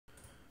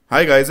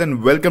Hi guys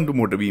and welcome to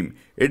MotorBeam.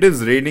 It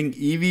is raining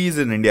EVs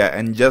in India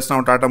and just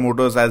now Tata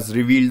Motors has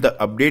revealed the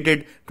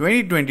updated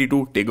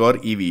 2022 Tigor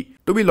EV.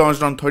 To be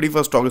launched on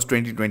 31st August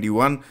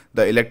 2021,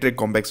 the electric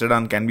compact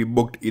sedan can be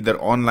booked either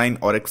online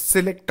or at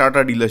select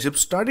Tata dealerships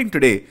starting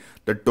today.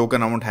 The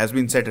token amount has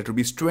been set at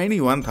Rs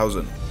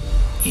 21,000.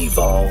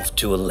 Evolve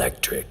to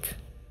electric.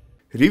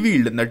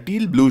 Revealed in the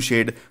teal blue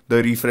shade,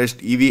 the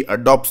refreshed EV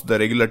adopts the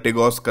regular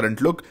Tigor's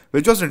current look,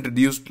 which was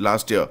introduced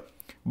last year.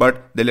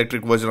 But the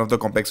electric version of the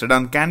compact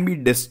sedan can be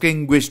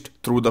distinguished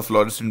through the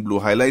fluorescent blue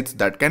highlights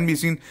that can be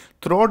seen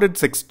throughout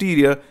its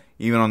exterior,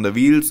 even on the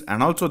wheels,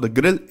 and also the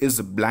grille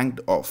is blanked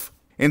off.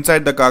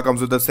 Inside, the car comes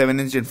with a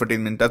 7-inch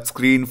infotainment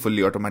touchscreen,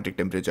 fully automatic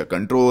temperature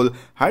control,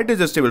 height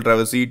adjustable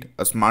driver seat,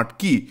 a smart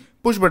key,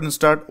 push button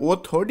start, over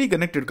 30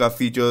 connected car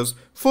features,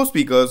 4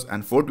 speakers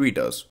and 4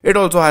 tweeters. It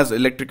also has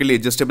electrically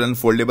adjustable and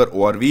foldable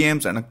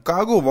ORVMs and a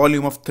cargo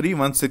volume of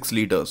 316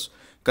 liters.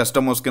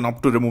 Customers can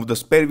opt to remove the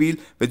spare wheel,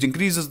 which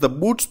increases the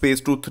boot space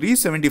to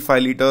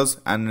 375 liters,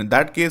 and in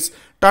that case,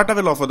 Tata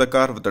will offer the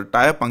car with a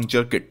tire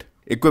puncture kit.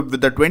 Equipped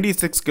with a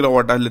 26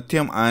 kWh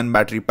lithium-ion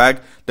battery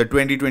pack, the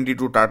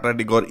 2022 Tata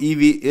Tigor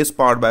EV is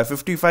powered by a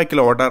 55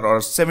 kWh or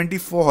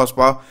 74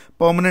 horsepower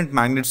permanent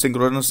magnet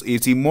synchronous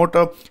AC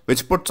motor,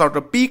 which puts out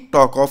a peak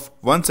torque of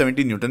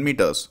 170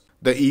 Nm.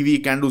 The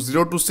EV can do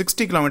 0 to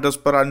 60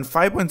 km per hour in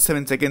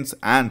 5.7 seconds,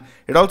 and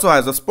it also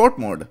has a sport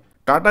mode.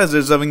 Tata is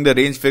reserving the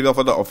range figure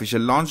for the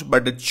official launch,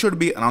 but it should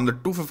be around the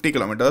 250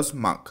 km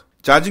mark.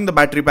 Charging the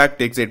battery pack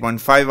takes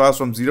 8.5 hours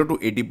from 0 to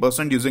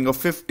 80% using a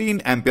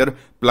 15 ampere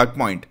plug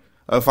point.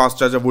 A fast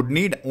charger would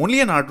need only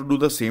an hour to do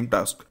the same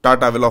task.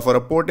 Tata will offer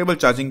a portable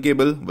charging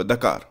cable with the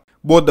car.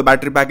 Both the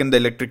battery pack and the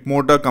electric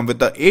motor come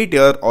with a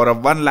 8-year or a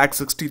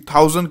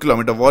 160,000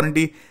 km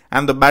warranty,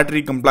 and the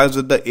battery complies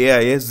with the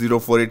AIS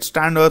 048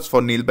 standards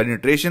for nail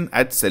penetration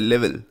at cell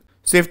level.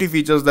 Safety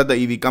features that the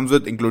EV comes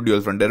with include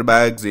dual front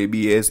airbags,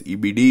 ABS,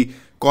 EBD,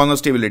 corner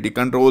stability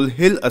control,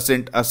 hill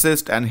ascent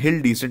assist and hill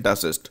descent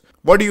assist.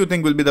 What do you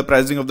think will be the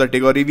pricing of the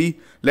Tigor EV?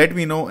 Let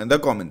me know in the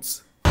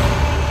comments.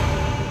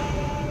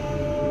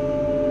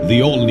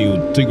 The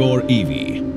all-new Tigor EV.